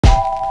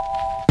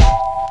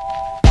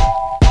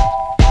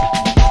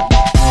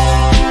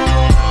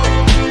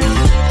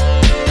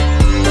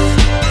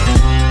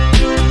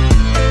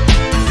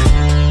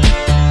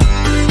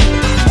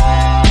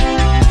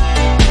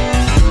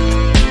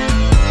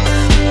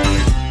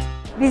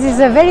This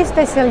is a very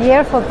special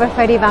year for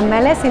Perfetti Van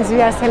Melle since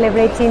we are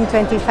celebrating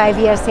 25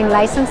 years in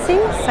licensing.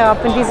 So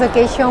upon this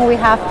occasion we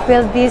have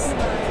built this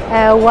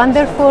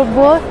wonderful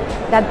booth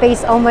that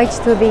pays homage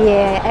to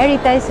the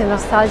heritage and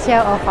nostalgia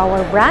of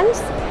our brands.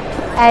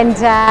 And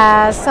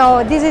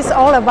so this is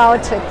all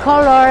about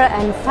color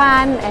and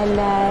fun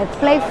and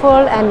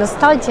playful and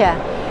nostalgia.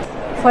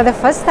 For the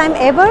first time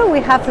ever, we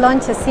have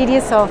launched a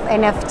series of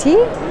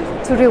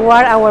NFT to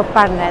reward our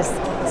partners.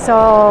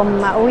 So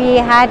we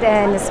had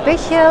a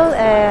special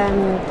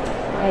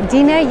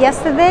dinner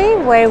yesterday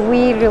where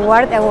we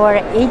reward our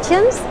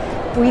agents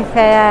with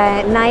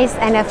a nice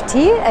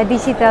NFT, a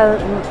digital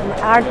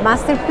art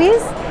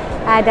masterpiece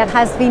that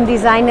has been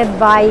designed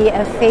by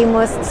a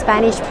famous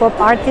Spanish pop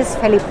artist,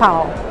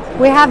 Felipao.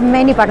 We have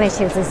many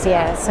partnerships this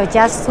year, so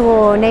just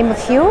to name a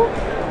few,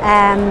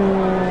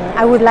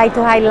 I would like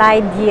to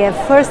highlight the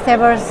first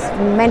ever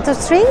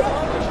Mentos drink.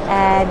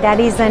 That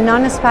is a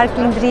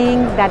non-sparkling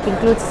drink that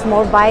includes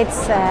small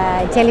bites,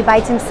 jelly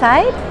bites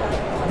inside,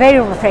 very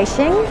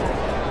refreshing.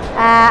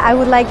 I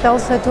would like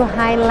also to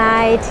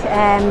highlight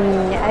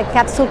a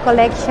capsule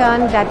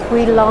collection that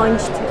we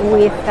launched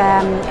with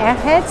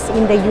Airheads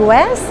in the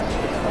US.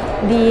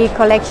 The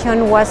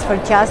collection was for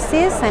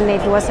Justice and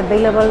it was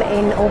available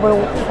in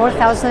over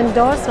 4,000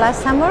 doors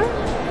last summer.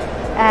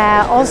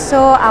 Also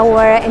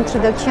our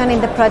introduction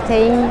in the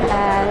protein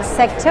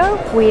sector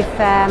with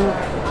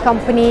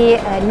company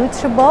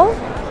Nutribol.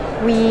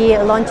 We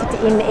launched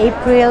in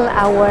April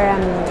our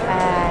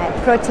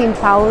protein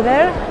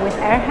powder with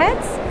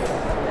Airheads.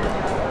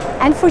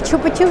 And for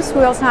Chupa Chups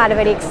we also had a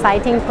very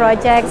exciting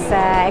projects,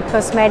 a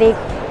cosmetic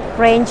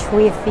range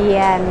with the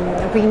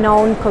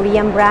renowned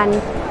Korean brand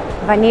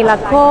Vanilla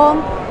Co.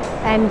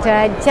 And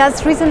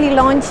just recently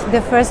launched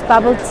the first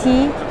bubble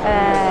tea,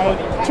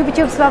 Chupa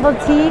Chups bubble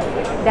tea,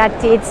 that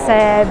it's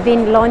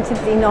been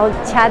launched in all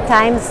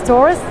Chatime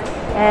stores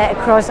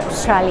across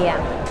Australia.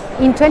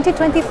 In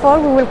 2024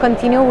 we will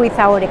continue with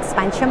our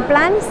expansion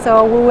plan,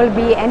 so we will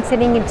be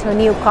entering into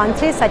new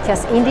countries such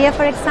as India,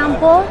 for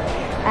example.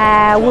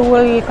 We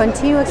will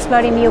continue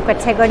exploring new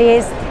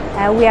categories.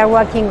 We are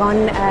working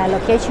on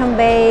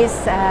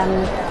location-based,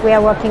 we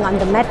are working on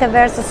the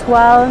metaverse as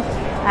well.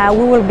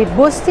 We will be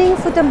boosting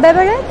food and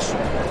beverage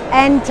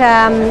and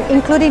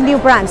including new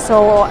brands.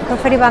 So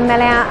Perfetti Van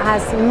Melle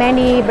has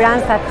many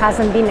brands that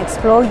hasn't been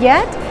explored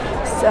yet.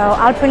 So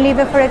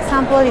Alpenliebe, for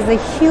example, is a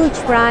huge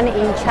brand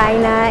in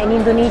China, in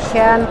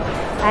Indonesia,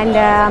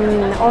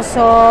 and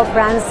also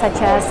brands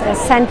such as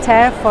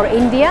Center for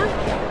India.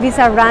 These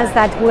are brands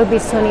that will be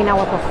soon in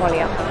our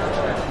portfolio.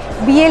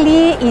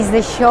 BLE is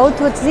the show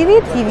to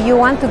exhibit if you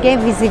want to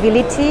gain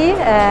visibility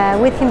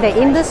within the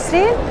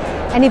industry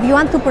and if you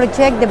want to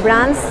project the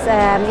brands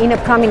in a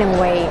prominent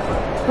way.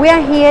 We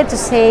are here to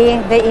say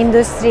the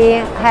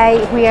industry,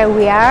 hey, here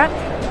we are.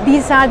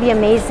 These are the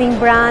amazing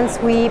brands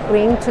we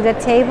bring to the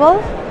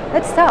table.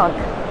 Let's talk.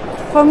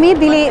 For me,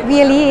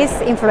 BLE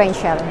is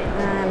influential.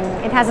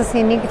 It has a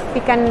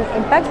significant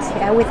impact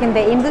within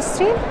the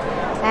industry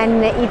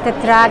and it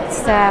attracts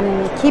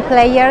key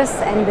players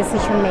and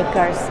decision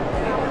makers.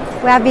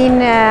 We have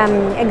been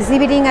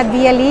exhibiting at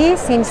BLE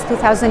since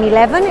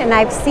 2011 and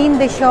I've seen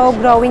the show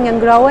growing and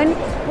growing,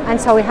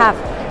 and so we have.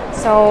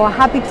 So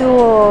happy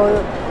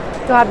to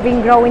have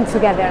been growing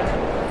together.